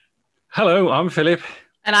Hello, I'm Philip.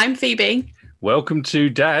 And I'm Phoebe. Welcome to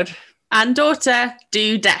Dad. And Daughter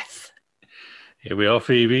Do Death. Here we are,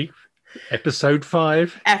 Phoebe. Episode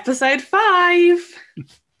 5. Episode 5.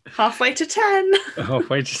 Halfway to 10.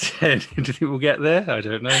 Halfway to 10. Do you think we'll get there? I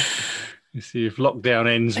don't know. We'll see if lockdown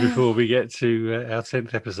ends before we get to our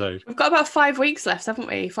 10th episode. We've got about 5 weeks left, haven't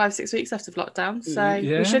we? 5-6 weeks left of lockdown. So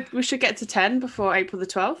Yeah. we should get to 10 before April the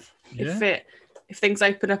 12th. Yeah. If things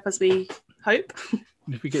open up as we hope.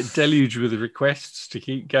 If we get deluged with requests to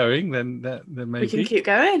keep going, then maybe we can keep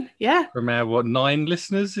going. Yeah. From our 9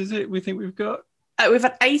 listeners, is it? We think we've got. We've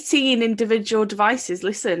had 18 individual devices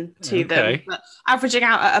listen to them, but averaging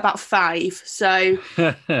out at about 5. So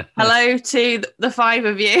hello to the 5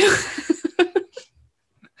 of you.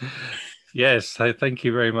 Yes, thank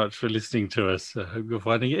you very much for listening to us. I hope you're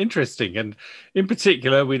finding it interesting. And in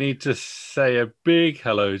particular, we need to say a big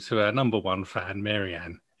hello to our number 1 fan,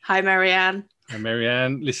 Marianne. Hi, Marianne. Hi,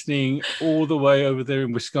 Marianne, listening all the way over there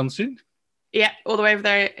in Wisconsin. Yeah, all the way over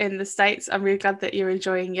there in the States. I'm really glad that you're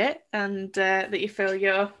enjoying it and that you feel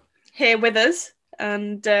you're here with us.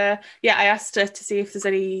 And I asked her to see if there's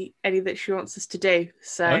any that she wants us to do.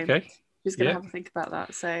 So she's going to have a think about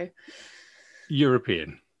that. So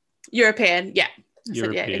European, yeah.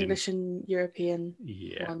 European. Said, English and European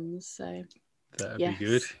ones. So that'd be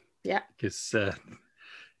good. Yeah, because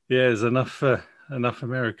there's enough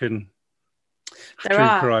American true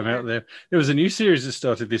crime out there. There was a new series that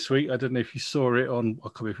started this week. I don't know if you saw it on, I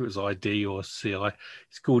can't remember if it was ID or CI.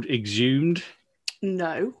 It's called Exhumed.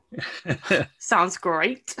 No. Sounds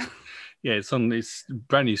great. Yeah, it's a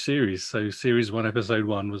brand new series. So series 1, episode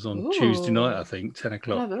 1 was on Tuesday night, I think, 10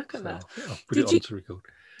 o'clock. I'll have a look at that. I'll put it on to record.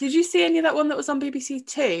 Did you see any of that one that was on BBC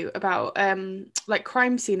Two about like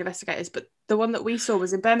crime scene investigators? But the one that we saw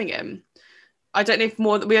was in Birmingham. I don't know if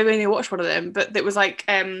we only watched one of them, but it was like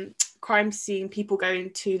crime scene people going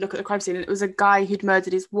to look at the crime scene, and it was a guy who'd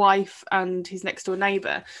murdered his wife and his next door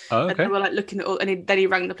neighbour. Oh, okay. And they were like looking at all, and then he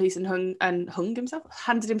rang the police and hung himself,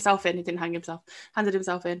 handed himself in. He didn't hang himself, handed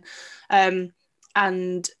himself in,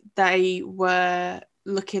 and they were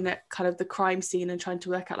looking at kind of the crime scene and trying to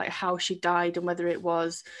work out like how she died and whether it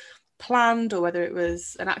was planned or whether it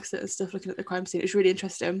was an accident and stuff. Looking at the crime scene, it was really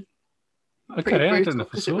interesting. Okay, I don't know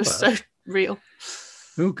if I saw that. It was so real.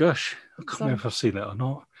 Oh gosh, I can't remember if I've seen that or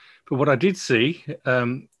not. But what I did see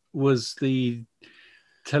was the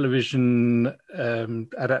television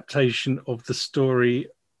adaptation of the story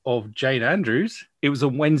of Jane Andrews. It was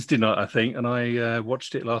on Wednesday night, I think, and I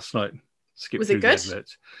watched it last night. Was it good?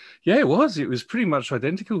 Yeah, it was. It was pretty much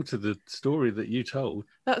identical to the story that you told.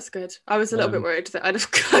 That's good. I was a little bit worried that I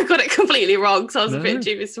got it completely wrong, so I was a bit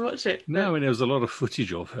dubious to watch it. No, and there was a lot of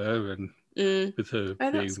footage of her and with her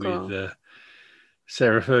being with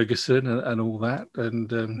Sarah Ferguson and all that. And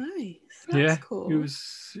nice. That's cool. It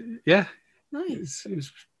was nice. It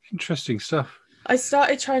was interesting stuff. I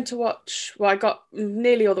started trying to watch. Well, I got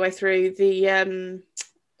nearly all the way through the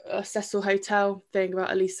Cecil Hotel thing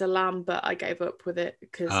about Elisa Lam, but I gave up with it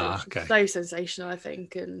because it was so sensational, I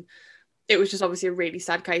think, and it was just obviously a really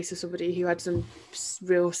sad case of somebody who had some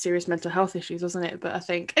real serious mental health issues, wasn't it? But I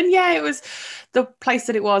think, and it was the place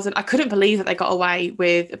that it was, and I couldn't believe that they got away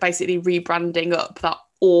with basically rebranding up that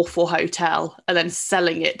awful hotel and then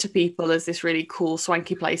selling it to people as this really cool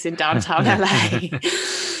swanky place in downtown LA.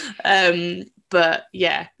 But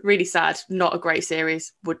yeah, really sad. Not a great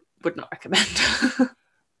series. Would not recommend.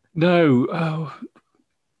 No. Oh,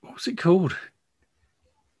 what was it called?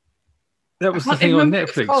 That was the thing on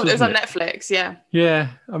Netflix. It was on Netflix, yeah. Yeah,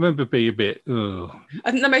 I remember being a bit. Oh. I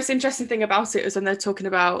think the most interesting thing about it was when they're talking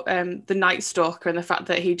about the Night Stalker and the fact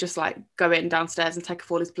that he'd just like go in downstairs and take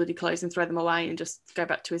off all his bloody clothes and throw them away and just go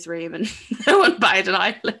back to his room and no one batted an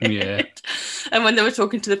eyelid. Yeah. And when they were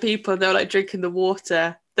talking to the people, they were like drinking the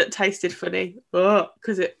water that tasted funny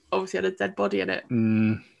because it obviously had a dead body in it.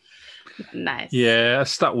 Nice. Yeah, I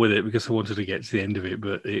stuck with it because I wanted to get to the end of it,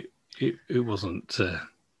 but it wasn't.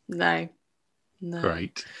 No.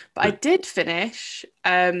 Great. But I did finish.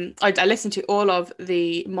 I listened to all of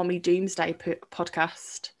the Mommy Doomsday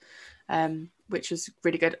podcast, which was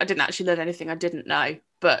really good. I didn't actually learn anything I didn't know,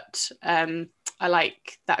 but I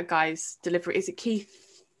like that guy's delivery. Is it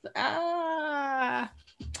Keith? Is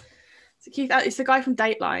it Keith? It's the guy from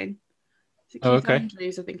Dateline. Is it Keith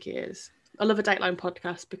Andrews? I think he is. I love a Dateline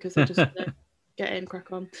podcast because they just get in,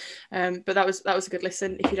 crack on. But that was a good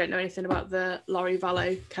listen. If you don't know anything about the Laurie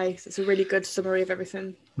Vallow case, it's a really good summary of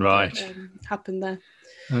everything that happened there.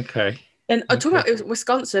 Okay. And I talking about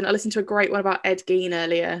Wisconsin. I listened to a great one about Ed Gein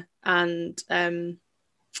earlier, and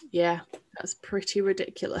that's pretty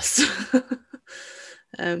ridiculous.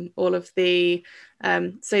 all of the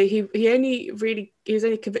so he was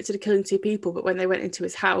only convicted of killing 2 people, but when they went into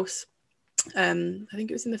his house, I think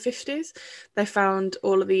it was in the 50s, they found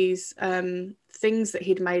all of these things that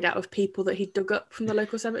he'd made out of people that he'd dug up from the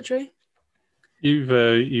local cemetery. You've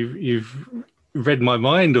read my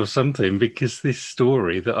mind or something, because this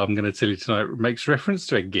story that I'm going to tell you tonight makes reference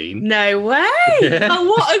to Ed Gein. No way! Yeah. Oh,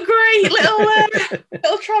 what a great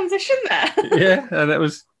little transition there. Yeah, and that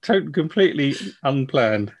was completely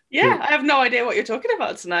unplanned. Yeah, I have no idea what you're talking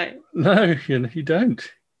about tonight. No, you don't.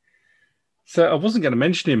 So I wasn't going to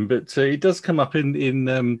mention him, but it does come up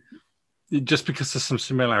in just because there's some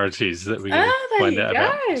similarities that we're going to find out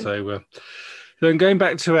about. So I'm going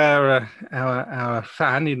back to our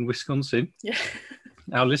fan in Wisconsin. Yeah.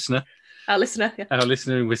 Our listener. Yeah. Our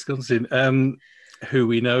listener in Wisconsin, who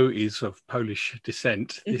we know is of Polish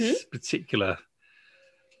descent. Mm-hmm. This particular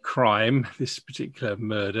crime, this particular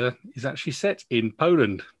murder, is actually set in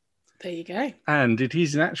Poland. There you go. And it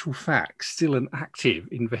is, in actual fact, still an active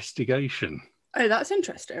investigation. Oh, that's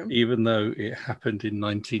interesting. Even though it happened in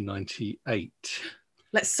 1998.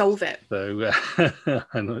 Let's solve it. So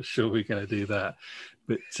I'm not sure we're going to do that.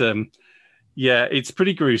 But yeah, it's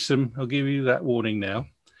pretty gruesome. I'll give you that warning now.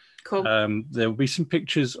 Cool. There will be some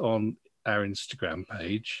pictures on our Instagram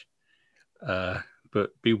page.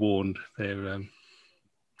 But be warned, they're...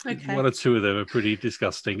 Okay. 1 or 2 of them are pretty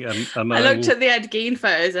disgusting. And I looked at the Ed Gein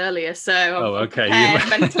photos earlier, so I'm okay.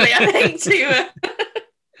 mentally, I think, to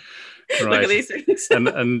look at these things.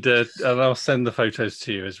 and I'll send the photos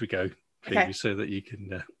to you as we go, Phoebe, so that you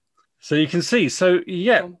can see. So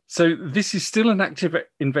yeah, cool. So this is still an active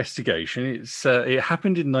investigation. It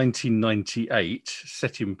happened in 1998,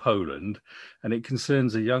 set in Poland, and it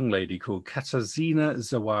concerns a young lady called Katarzyna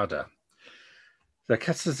Zawada. So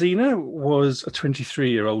Katarzyna was a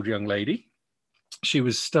 23-year-old young lady. She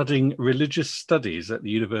was studying religious studies at the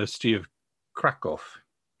University of Krakow.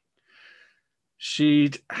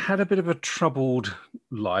 She'd had a bit of a troubled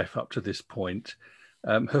life up to this point.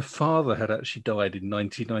 Her father had actually died in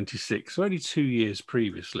 1996, so only 2 years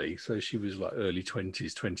previously. So she was like early 20s,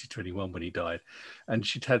 2021 when he died. And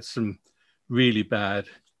she'd had some really bad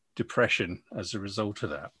depression as a result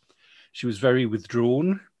of that. She was very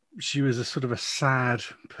withdrawn. She was a sort of a sad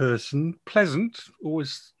person, pleasant,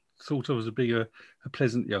 always thought of as being a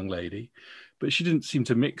pleasant young lady, but she didn't seem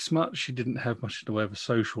to mix much. She didn't have much in the way of a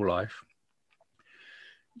social life.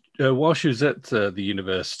 While she was at the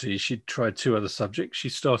university, she tried 2 other subjects. She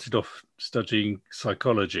started off studying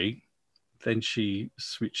psychology, then she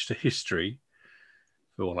switched to history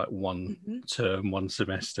for like 1 term, 1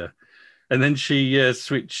 semester, and then she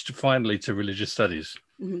switched finally to religious studies,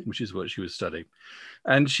 which is what she was studying.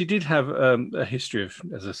 And she did have a history of,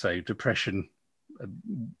 as I say, depression,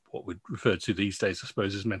 what we'd refer to these days, I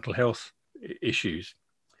suppose, as mental health issues.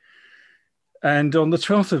 And on the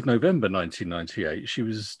 12th of November, 1998, she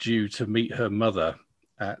was due to meet her mother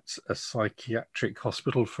at a psychiatric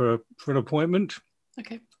hospital for an appointment.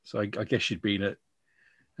 Okay. So I guess she'd been at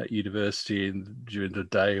university during the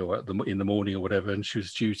day or in the morning or whatever, and she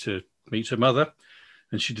was due to meet her mother,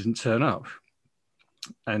 and she didn't turn up.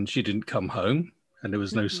 And she didn't come home, and there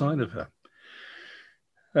was no sign of her.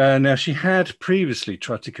 Now, she had previously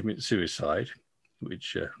tried to commit suicide,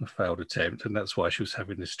 which a failed attempt, and that's why she was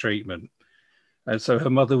having this treatment. And so her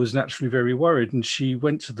mother was naturally very worried, and she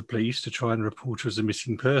went to the police to try and report her as a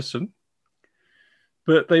missing person.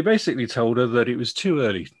 But they basically told her that it was too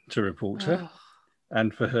early to report her,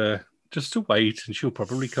 and for her just to wait, and she'll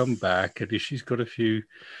probably come back. And if she's got a few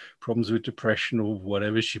problems with depression or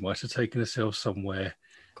whatever, she might have taken herself somewhere.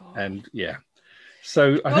 God. And yeah.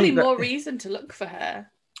 So I think more reason to look for her.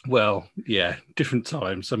 Well, yeah, different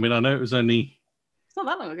times. I mean, I know it was only... It's not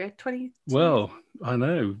that long ago, 20... Well, I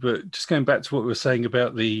know, but just going back to what we were saying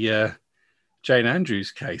about the Jane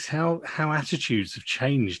Andrews case, how attitudes have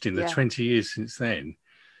changed in the 20 years since then.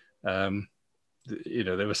 They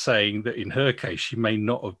were saying that in her case, she may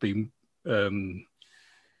not have been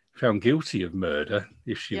found guilty of murder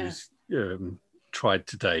if she was tried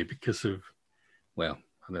today because of, well,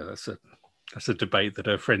 I know that's a debate that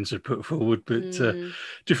her friends had put forward, but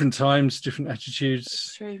different times, different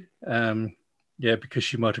attitudes. True. Because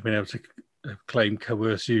she might have been able to claim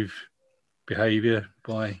coercive behaviour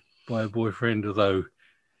by a boyfriend, although,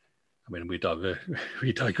 I mean, we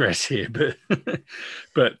digress here, but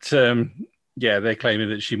they're claiming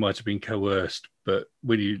that she might have been coerced. But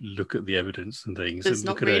when you look at the evidence and things, and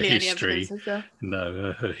look at her history,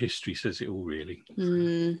 no, her history says it all, really.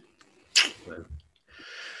 So,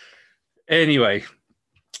 anyway,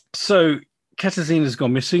 so Katarzyna's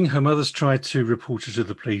gone missing. Her mother's tried to report her to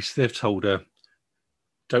the police. They've told her,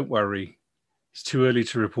 don't worry, It's too early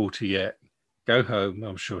to report her yet. Go home.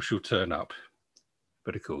 I'm sure she'll turn up.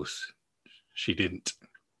 But of course, she didn't.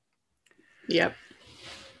 Yep.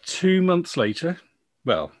 2 months later,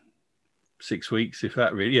 well, 6 weeks, if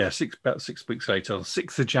that really, about 6 weeks later, on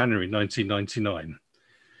 6th of January 1999,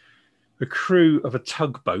 a crew of a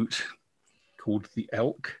tugboat called the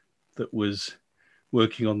Elk that was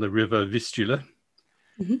working on the river Vistula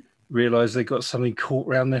realised they got something caught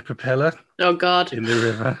round their propeller. Oh, God. In the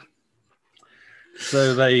river.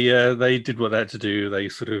 So they did what they had to do. They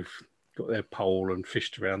sort of got their pole and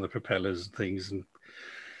fished around the propellers and things,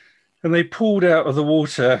 and they pulled out of the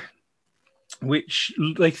water, which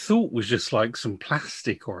they thought was just like some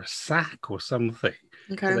plastic or a sack or something.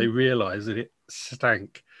 Okay. But they realised that it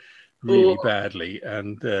stank really badly,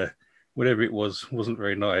 and whatever it was wasn't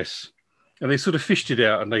very nice. And they sort of fished it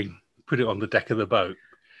out and they put it on the deck of the boat.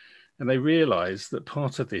 And they realised that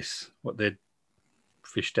part of this, what they'd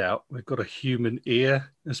fished out, they've got a human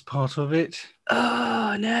ear as part of it.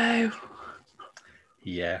 Oh, no.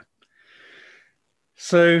 Yeah.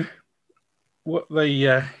 So what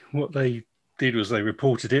they did was they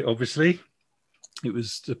reported it, obviously. It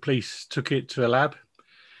was the police took it to a lab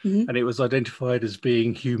and it was identified as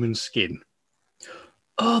being human skin.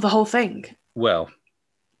 Oh, the whole thing? Well,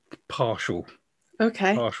 partial.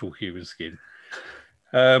 Okay. Partial human skin.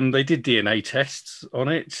 They did DNA tests on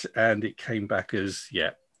it and it came back as,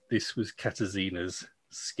 this was Katarzyna's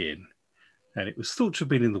skin. And it was thought to have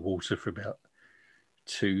been in the water for about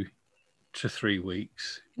 2 to 3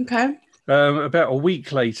 weeks. Okay. About a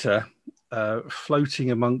week later,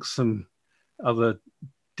 floating amongst some other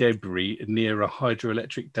debris near a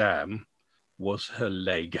hydroelectric dam was her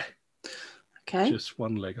leg. Okay. Just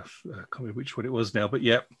one leg. I can't remember which one it was now, but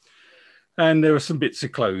yeah. And there were some bits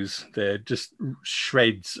of clothes there, just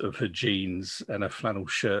shreds of her jeans and a flannel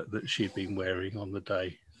shirt that she'd been wearing on the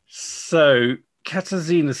day. So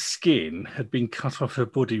Katarzyna's skin had been cut off her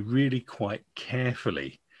body really quite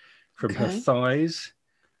carefully from her thighs.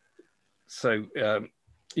 So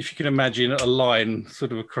if you can imagine a line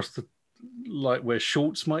sort of across the, like where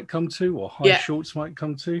shorts might come to or high shorts might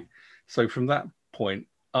come to. So from that point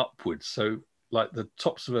upwards, so like the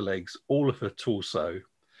tops of her legs, all of her torso,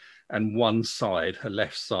 and one side, her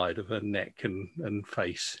left side of her neck and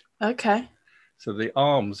face. Okay. So the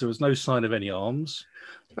arms, there was no sign of any arms.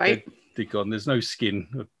 Right. They're gone. There's no skin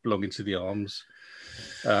belonging to the arms.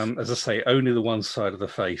 As I say, only the one side of the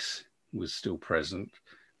face was still present.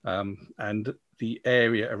 And the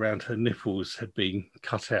area around her nipples had been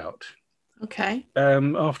cut out. Okay.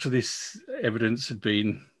 After this evidence had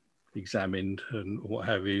been examined and what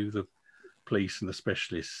have you, the police and the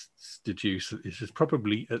specialists deduced that this has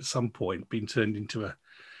probably at some point been turned into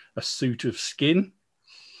a suit of skin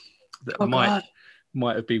that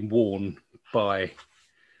might have been worn by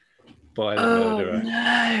the murderer.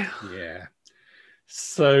 No. Yeah.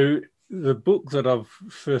 So the book that I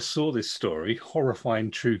first saw this story,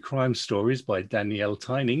 Horrifying True Crime Stories by Danielle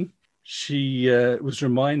Tyning, she was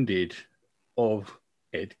reminded of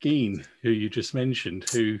Ed Gein, who you just mentioned,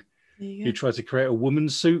 who tried to create a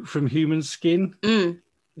woman's suit from human skin.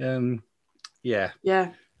 Yeah.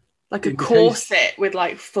 Like a corset with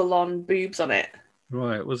like full-on boobs on it.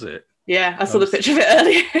 Right, was it? Yeah, I saw the picture of it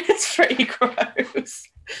earlier. It's pretty gross.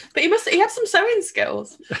 But he had some sewing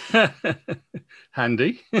skills.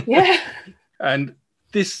 Handy. Yeah. And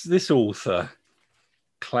this author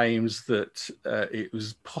claims that it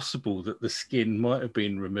was possible that the skin might have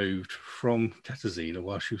been removed from Katarzyna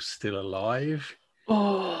while she was still alive.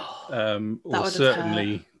 Oh, or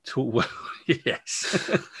certainly,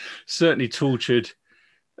 yes, certainly tortured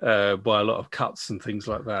by a lot of cuts and things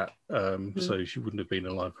like that. So she wouldn't have been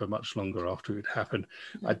alive for much longer after it happened.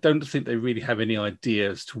 I don't think they really have any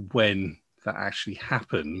idea as to when that actually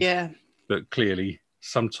happened. Yeah. But clearly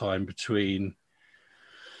sometime between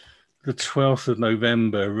the 12th of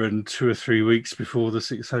November and 2 or 3 weeks before the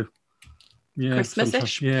 6th. So, yeah.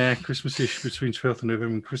 Christmas-ish. Yeah, Christmas-ish, between 12th of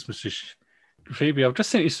November and Christmas-ish. Phoebe, I've just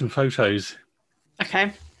sent you some photos.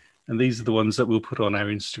 Okay. And these are the ones that we'll put on our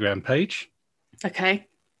Instagram page. Okay.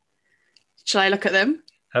 Shall I look at them?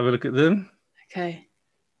 Have a look at them. Okay.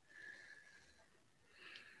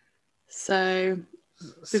 So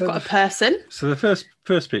we've got a person. So the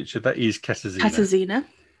first picture, that is Katarzyna. Katarzyna.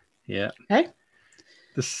 Yeah. Okay.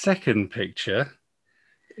 The second picture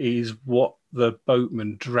is what the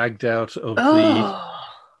boatman dragged out of the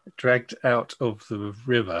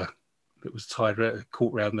river that was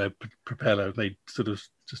caught around their propeller, and they sort of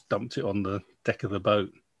just dumped it on the deck of the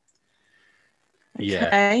boat. Okay.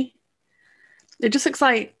 Yeah. It just looks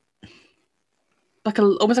like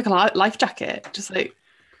almost like a life jacket, just like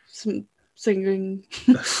some singing.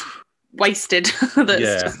 wasted.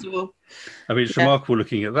 That's just all. I mean, it's remarkable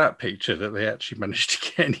looking at that picture that they actually managed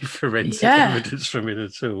to get any forensic evidence from it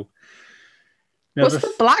at all. Now, what's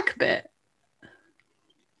the black bit?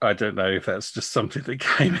 I don't know if that's just something that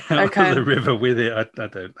came out of the river with it. I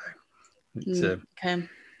don't know. Okay.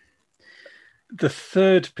 The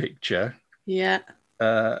third picture is,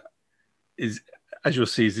 as you'll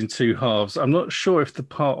see, is in two halves. I'm not sure if the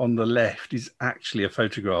part on the left is actually a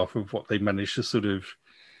photograph of what they managed to sort of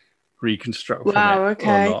reconstruct from it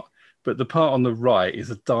or not. But the part on the right is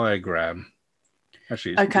a diagram.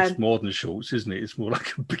 Actually, it's more than shorts, isn't it? It's more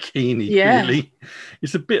like a bikini, really.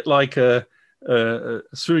 It's a bit like a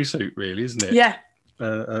swimming suit, really, isn't it? Yeah.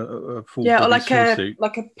 A full or like swimsuit.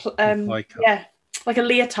 Like a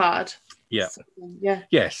leotard. Yeah. Yeah.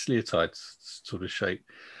 Yes, leotard sort of shape.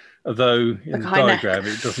 Although in the diagram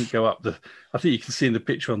it doesn't go up I think you can see in the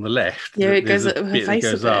picture on the left. Yeah, it goes. Her face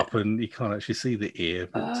goes up, and you can't actually see the ear.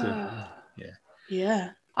 But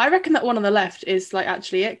yeah. I reckon that one on the left is like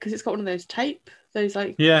actually it because it's got one of those tape. Those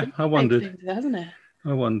like I wondered, things there, hasn't it?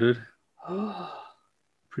 I wondered. Oh,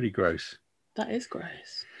 pretty gross. That is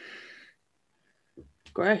gross.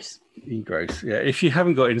 Gross. Gross. Yeah. If you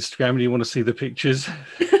haven't got Instagram and you want to see the pictures,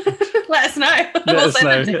 let us know. Let us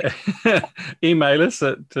know. Email us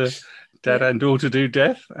at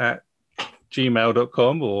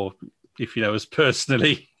dadanddaughterdodeath@gmail.com, or if you know us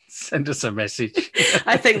personally, send us a message.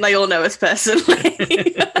 I think they all know us personally.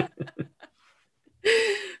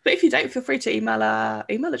 But if you don't, feel free to email our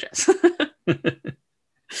email address.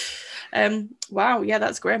 Wow, yeah,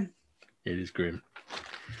 that's grim. It is grim.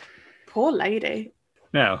 Poor lady.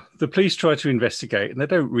 Now, the police try to investigate, and they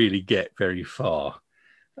don't really get very far.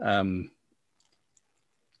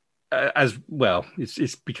 As well,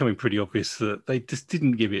 it's becoming pretty obvious that they just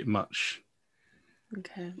didn't give it much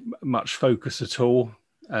focus at all,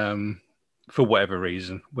 for whatever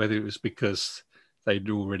reason, whether it was because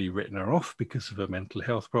they'd already written her off because of her mental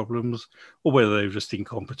health problems, or whether they were just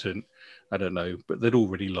incompetent. I don't know, but they'd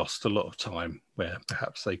already lost a lot of time where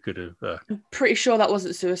perhaps they could have... I'm pretty sure that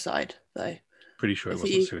wasn't suicide, though. Pretty sure it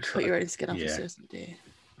wasn't suicide. You put your own skin up for suicide, do you?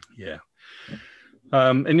 Yeah.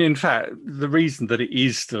 And in fact, the reason that it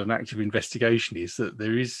is still an active investigation is that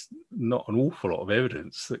there is not an awful lot of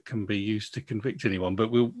evidence that can be used to convict anyone,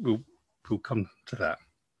 but we'll come to that.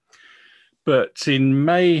 But in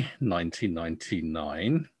May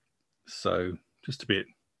 1999, so just a bit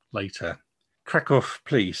later, Krakow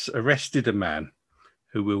police arrested a man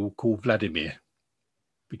who we'll call Vladimir,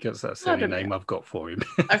 because that's the only name I've got for him.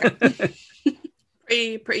 Okay.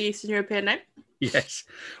 Pretty Eastern European name. Yes.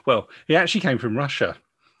 Well, he actually came from Russia.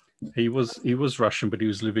 He was Russian, but he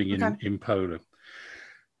was living in Poland.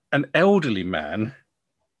 An elderly man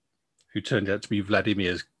who turned out to be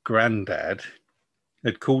Vladimir's granddad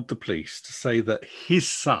had called the police to say that his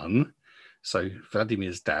son, so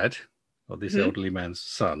Vladimir's dad, or this elderly man's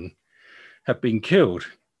son, had been killed.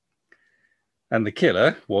 And the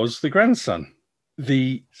killer was the grandson.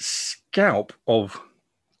 The scalp of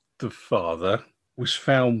the father was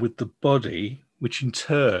found with the body, which in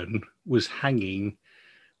turn was hanging,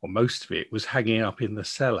 or most of it was hanging up in the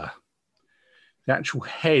cellar. The actual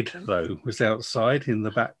head, though, was outside in the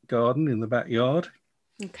back garden, in the backyard.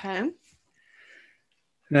 Okay.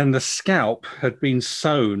 And the scalp had been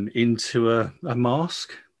sewn into a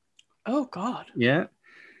mask. Oh, God. Yeah.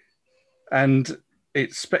 And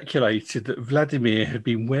it's speculated that Vladimir had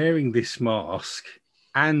been wearing this mask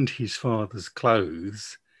and his father's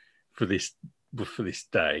clothes for this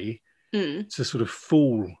day to sort of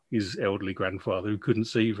fool his elderly grandfather, who couldn't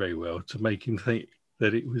see very well, to make him think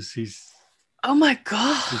that it was his... Oh, my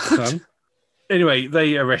God. His son. Anyway,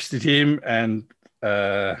 they arrested him and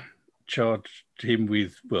charged him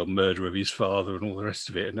with, murder of his father and all the rest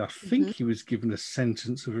of it. And I think he was given a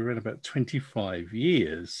sentence of around about 25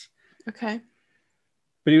 years. Okay.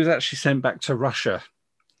 But he was actually sent back to Russia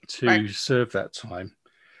to serve that time.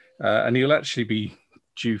 And he'll actually be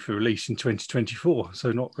due for release in 2024,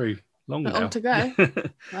 so not very long now. Not long to go.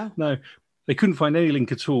 Wow. No, they couldn't find any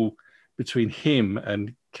link at all between him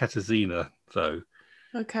and Katarzyna, though.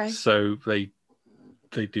 Okay. So they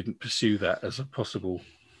didn't pursue that as a possible...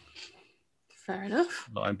 Fair enough.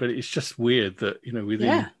 line. But it's just weird that,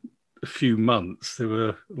 within a few months, there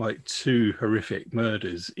were like 2 horrific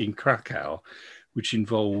murders in Krakow, which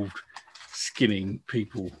involved skinning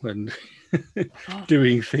people and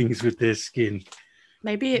doing things with their skin.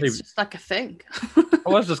 Maybe it's just like a thing. I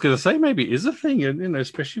was just going to say, maybe it is a thing, and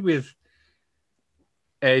especially with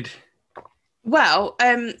Ed. Well,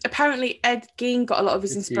 apparently Ed Gein got a lot of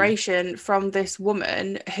his inspiration from this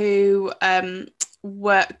woman who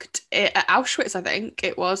worked at Auschwitz, I think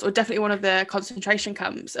it was, or definitely one of the concentration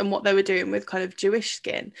camps, and what they were doing with kind of Jewish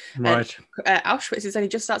skin. Right. Auschwitz is only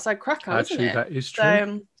just outside Krakow, Actually, isn't it? that is true.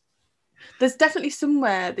 So, there's definitely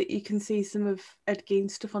somewhere that you can see some of Ed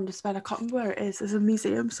Gein's stuff on display. I can't remember where it is. There's a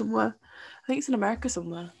museum somewhere. I think it's in America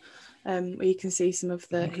somewhere, where you can see some of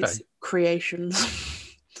his creations.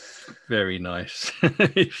 Very nice,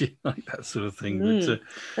 if you like that sort of thing. But,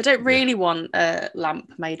 I don't really want a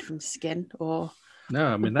lamp made from skin or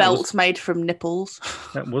a belt made from nipples.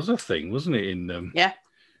 That was a thing, wasn't it? In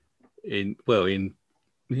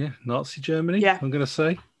Nazi Germany. Yeah, I'm going to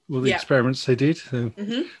say all the experiments they did,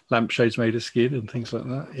 lampshades made of skin and things like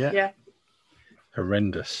that. Yeah,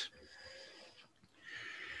 horrendous.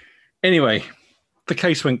 Anyway, the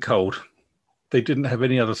case went cold. They didn't have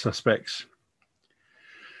any other suspects.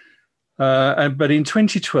 But in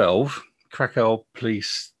 2012, Krakow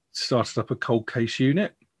police started up a cold case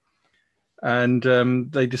unit, and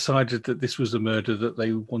they decided that this was a murder that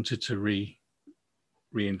they wanted to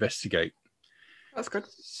reinvestigate. That's good.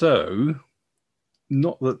 So,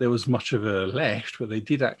 not that there was much of her left, but they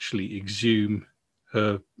did actually exhume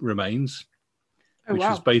her remains, which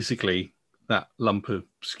was basically that lump of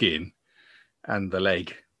skin and the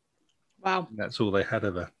leg. Wow. That's all they had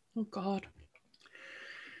of her. Oh, God.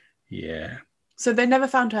 Yeah. So they never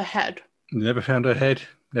found her head? Never found her head,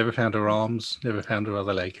 never found her arms, never found her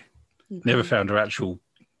other leg. Okay. Never found her actual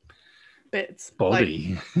bits.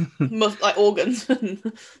 Body. Like organs and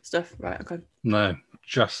stuff. Right, okay. No,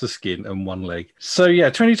 just the skin and one leg. So,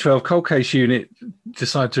 2012, cold case unit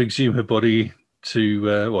decided to exhume her body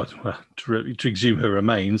to exhume her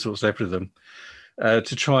remains, what's left of them,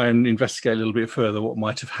 to try and investigate a little bit further what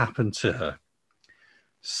might have happened to her.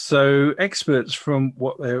 So experts from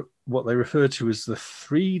what they refer to as the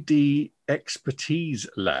 3D expertise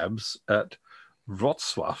labs at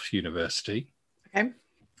Wrocław University,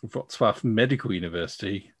 Wrocław Medical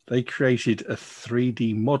University, they created a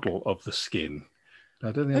 3D model of the skin.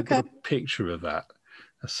 I don't think I've got a picture of that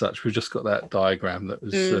as such. We've just got that diagram that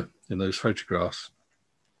was in those photographs.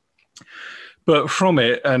 But from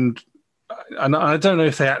it, and I don't know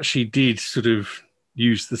if they actually did sort of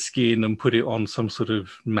use the skin and put it on some sort of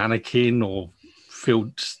mannequin or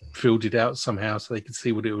filled it out somehow so they could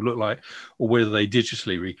see what it would look like, or whether they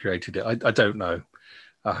digitally recreated it. I don't know.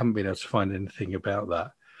 I haven't been able to find anything about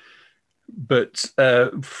that. But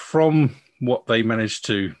from what they managed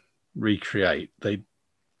to recreate, they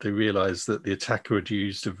realised that the attacker had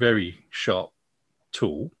used a very sharp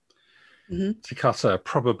tool to cut her,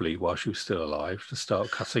 probably while she was still alive, to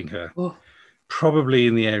start cutting her, probably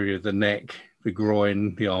in the area of the neck, the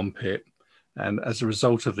groin, the armpit. And as a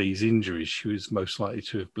result of these injuries, she was most likely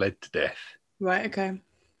to have bled to death. Right, okay.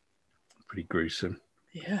 Pretty gruesome.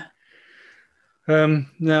 Yeah.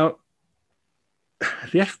 Now,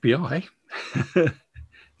 the FBI,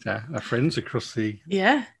 our friends across the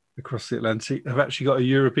Atlantic, have actually got a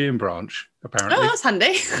European branch, apparently. Oh, that's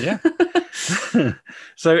handy. Yeah.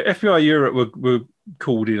 So FBI Europe were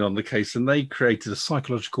called in on the case, and they created a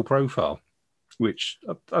psychological profile, which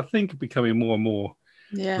I think are becoming more and more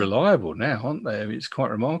reliable now, aren't they? I mean, it's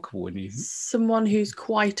quite remarkable when you... Someone who's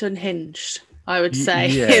quite unhinged, I would say.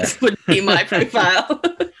 It would be my profile.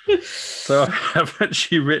 So I've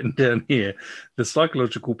actually written down here, the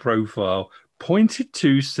psychological profile pointed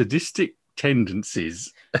to sadistic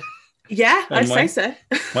tendencies. Yeah, I'd say so.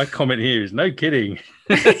 My comment here is no kidding.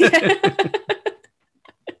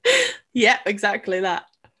 Yeah, exactly that.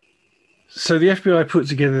 So the FBI put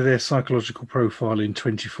together their psychological profile in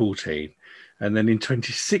 2014. And then in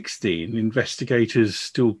 2016, investigators,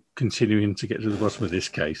 still continuing to get to the bottom of this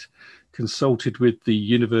case, consulted with the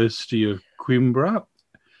University of Coimbra,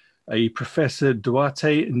 a Professor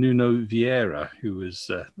Duarte Nuno Vieira, who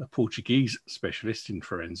was a Portuguese specialist in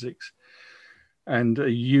forensics, and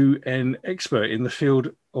a UN expert in the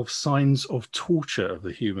field of signs of torture of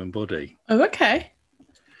the human body. Oh, okay.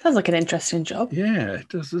 Sounds like an interesting job. Yeah, it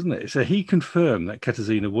does, doesn't it? So he confirmed that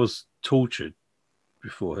Katarzyna was tortured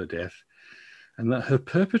before her death, and that her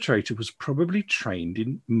perpetrator was probably trained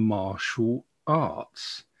in martial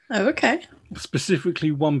arts. Oh, okay. Specifically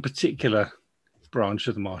one particular branch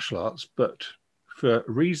of the martial arts, but for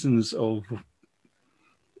reasons of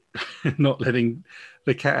not letting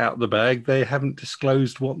the cat out of the bag, they haven't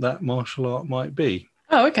disclosed what that martial art might be.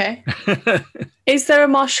 Oh, okay. Is there a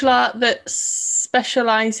martial art that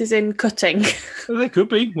specialises in cutting? There could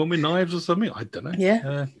be one with knives or something. I don't know.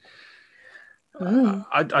 Yeah.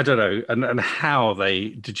 I don't know. And how they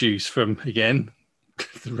deduce from, again,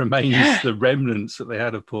 the remains, the remnants that they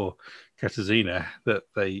had of poor Katarzyna, that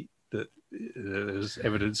there's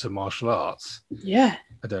evidence of martial arts. Yeah.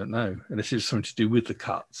 I don't know. Unless it's something to do with the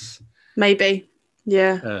cuts. Maybe.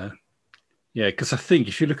 Yeah. Yeah, because I think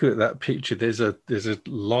if you look at that picture, there's a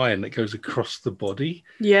line that goes across the body.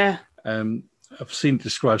 Yeah. I've seen it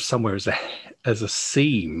described somewhere as a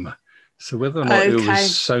seam. So whether or not it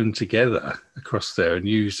was sewn together across there and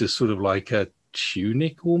used as sort of like a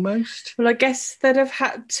tunic almost. Well, I guess they'd have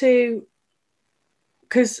had to,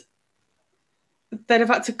 because they'd have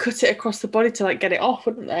had to cut it across the body to like get it off,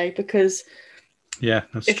 wouldn't they? Because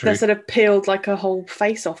that's if true. they sort of peeled like a whole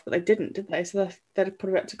face off, but they didn't, did they? So they'd have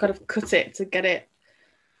probably had to kind of cut it to get it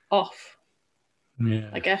off. Yeah,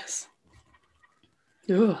 I guess.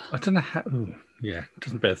 Ugh. I don't know how. It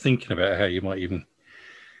doesn't bear thinking about how you might even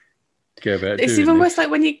go about. It's even worse,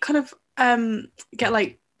 like when you kind of get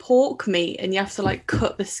like pork meat and you have to like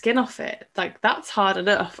cut the skin off it. Like that's hard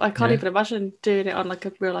enough. I can't even imagine doing it on like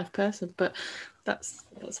a real life person. But that's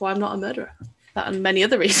why I'm not a murderer. That and many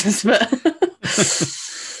other reasons. But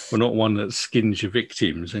well, not one that skins your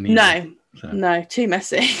victims anyway. No, too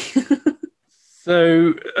messy.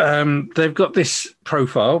 So they've got this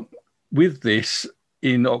profile with this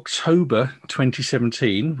in October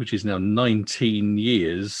 2017, which is now 19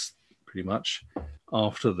 years pretty much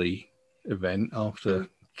after the event, after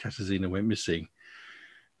Katarzyna went missing.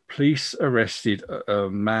 Police arrested a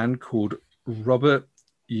man called Robert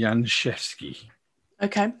Janszewski.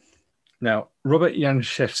 Okay. Now, Robert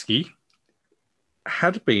Janszewski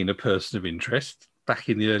had been a person of interest back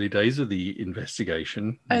in the early days of the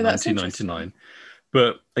investigation in 1999.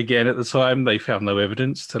 But again, at the time, they found no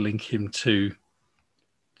evidence to link him to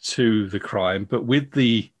the crime. But with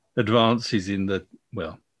the advances in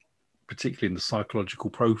particularly in the psychological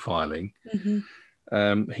profiling,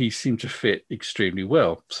 he seemed to fit extremely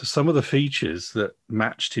well. So some of the features that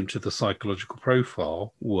matched him to the psychological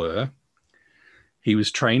profile were he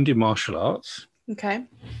was trained in martial arts. Okay.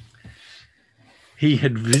 He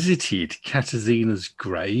had visited Katarzyna's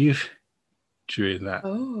grave during that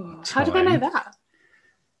time. How do they know that?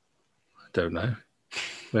 I don't know.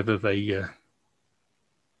 Whether they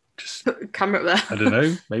just... Camera up there. I don't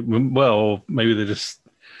know. Maybe they just...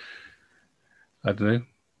 I don't know.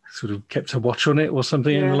 Sort of kept a watch on it or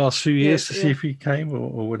something in the last few years to see if he came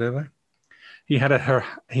or whatever. He had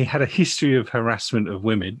a history of harassment of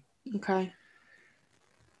women. Okay.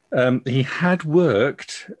 He had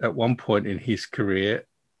worked at one point in his career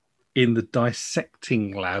in the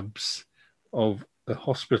dissecting labs of a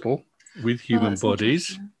hospital with human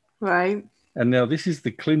bodies. Right. And now this is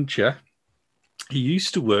the clincher. He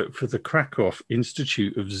used to work for the Krakow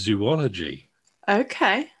Institute of Zoology.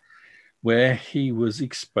 Okay. Where he was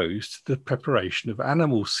exposed to the preparation of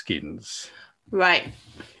animal skins. Right.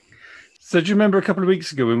 So do you remember a couple of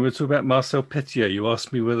weeks ago when we were talking about Marcel Petier, you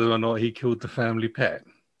asked me whether or not he killed the family pet?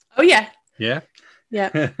 Oh, yeah. Yeah?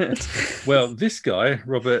 Yeah. Well, this guy,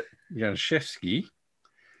 Robert Janszewski,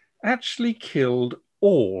 actually killed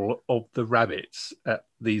all of the rabbits at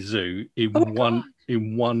the zoo in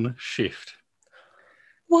one shift.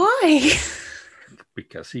 Why?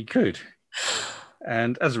 Because he could.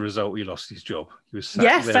 And as a result, he lost his job. He was sat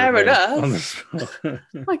there fair enough. on the spot. Oh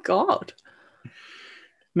my God.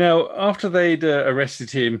 Now, after they'd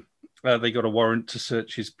arrested him, they got a warrant to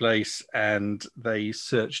search his place and they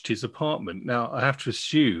searched his apartment. Now, I have to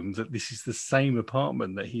assume that this is the same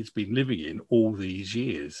apartment that he's been living in all these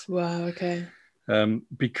years. Wow, okay.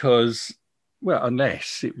 Because,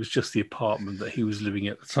 unless it was just the apartment that he was living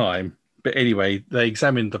at the time. But anyway, they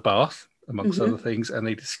examined the bath, amongst other things, and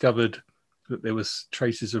they discovered that there was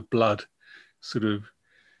traces of blood sort of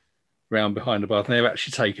round behind the bath. And they've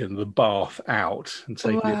actually taken the bath out and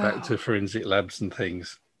taken it back to forensic labs and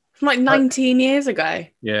things. From like 19 years ago?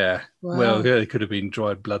 Yeah. Wow. Well, it could have been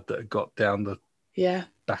dried blood that had got down the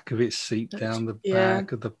back of it, seeped down the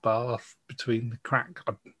back of the bath between the crack.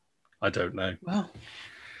 I don't know. Wow.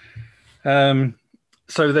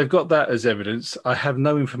 So they've got that as evidence. I have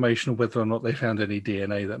no information on whether or not they found any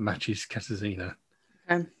DNA that matches Katarzyna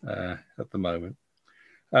at the moment.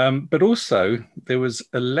 But also, there was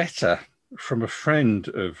a letter from a friend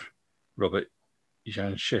of Robert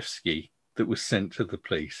Janszewski that was sent to the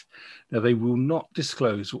police. Now, they will not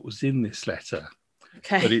disclose what was in this letter,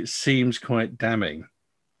 but it seems quite damning.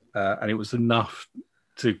 And it was enough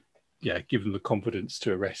to give them the confidence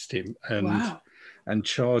to arrest him and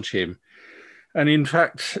charge him. And in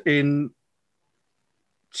fact, in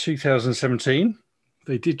 2017,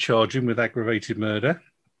 they did charge him with aggravated murder.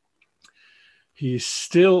 He is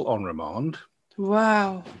still on remand.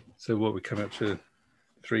 Wow. So what, we come up to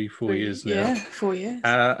 3-4 years now? Yeah, 4 years.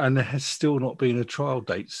 And there has still not been a trial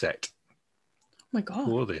date set. Oh my God.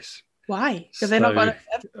 For this. Why? Have they not got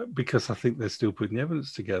because I think they're still putting the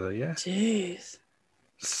evidence together, yeah. Jeez.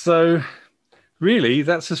 So, really,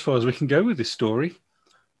 that's as far as we can go with this story,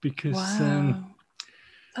 because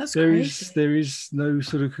that's there crazy. there is no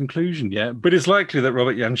sort of conclusion yet. But it's likely that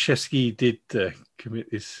Robert Janczewski did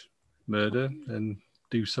commit this murder and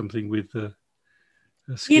do something with the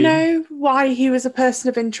skin. You know why he was a person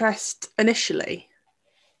of interest initially?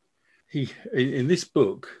 In this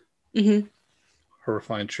book, mm-hmm.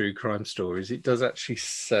 Horrifying True Crime Stories, it does actually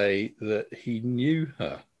say that he knew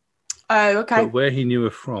her. Oh, okay. But where he knew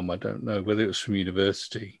her from, I don't know, whether it was from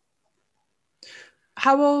university.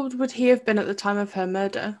 How old would he have been at the time of her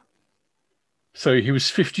murder? So he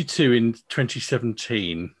was 52 in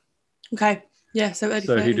 2017. Okay. Yeah, so early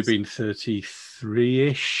 30s. He'd have been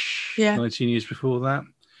 33-ish, 19 years before that.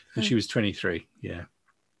 And she was 23, yeah.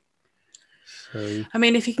 So, I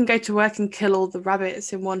mean, if he can go to work and kill all the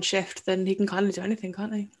rabbits in one shift, then he can kind of do anything,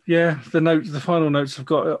 can't he? Yeah, the final notes I've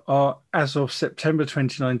got are, as of September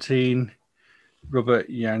 2019, Robert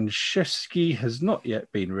Janczewski has not yet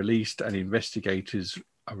been released and investigators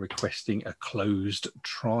are requesting a closed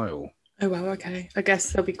trial. Oh, wow, okay. I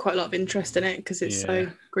guess there'll be quite a lot of interest in it because it's so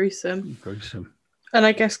gruesome. Gruesome. And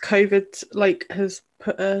I guess COVID, has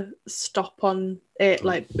put a stop on it.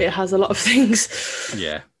 It has a lot of things.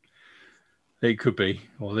 Yeah. It could be,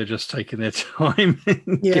 or they're just taking their time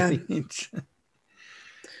getting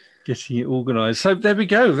it organised. So there we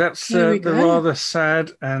go. That's the rather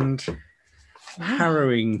sad and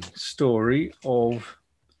harrowing story of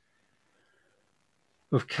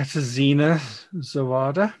Katarzyna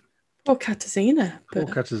Zawada. Poor Katarzyna. Poor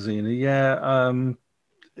Katarzyna, yeah.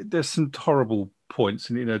 There's some horrible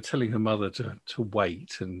points, and telling her mother to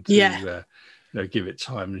wait and to give it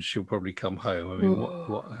time, and she'll probably come home. I mean,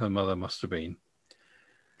 what her mother must have been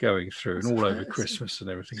going through, and all over Christmas and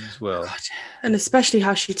everything as well. God. And especially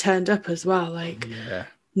how she turned up as well,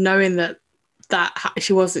 knowing that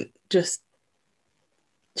she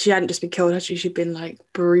hadn't just been killed, she'd been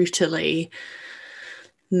brutally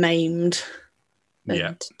maimed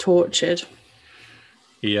and tortured.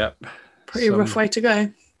 Yep. Pretty rough way to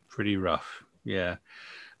go. Pretty rough, yeah.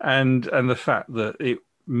 And the fact that it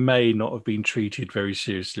may not have been treated very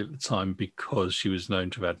seriously at the time because she was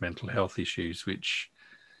known to have had mental health issues, which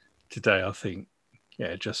today I think,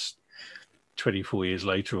 just 24 years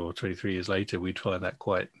later or 23 years later, we'd find that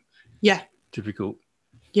quite difficult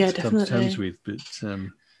to come to terms with. But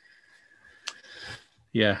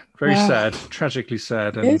very sad, tragically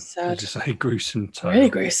sad, and it is sad. As you say, gruesome tale. Really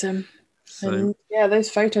gruesome. So, and those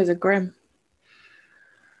photos are grim.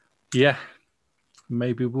 Yeah,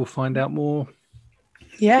 maybe we'll find out more.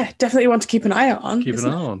 Yeah, definitely want to keep an eye out on. Keep an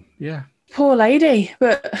eye on, yeah. Poor lady,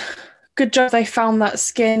 but good job they found that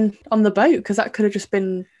skin on the boat, because that could have just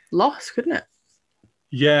been lost, couldn't it?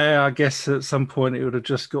 Yeah, I guess at some point it would have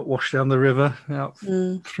just got washed down the river out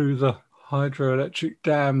through the hydroelectric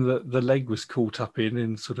dam that the leg was caught up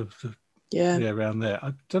in sort of around there.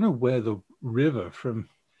 I don't know where the river from.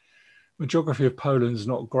 The geography of Poland is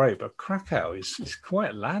not great, but Krakow is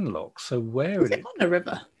quite landlocked. So where is it on a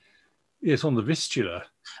river? It's on the Vistula.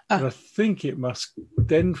 But I think it must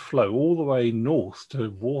then flow all the way north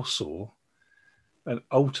to Warsaw and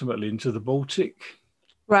ultimately into the Baltic.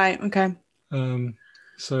 Right, okay.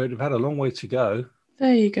 So it'd have had a long way to go.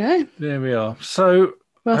 There you go. There we are. So,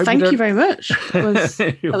 well, thank you very much. That was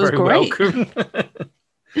great. Welcome.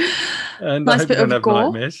 And nice I hope bit you don't of have gore.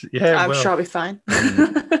 Nightmares. Yeah, I'm sure I'll be fine.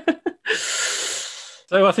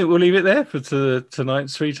 So I think we'll leave it there for tonight,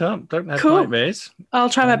 sweetheart. Don't have nightmares. I'll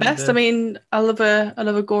try my best. I mean, I love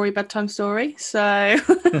a gory bedtime story. So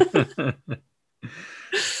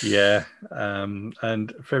yeah.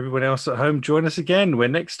 And for everyone else at home, join us again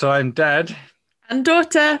when next time Dad and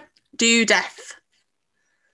daughter do death.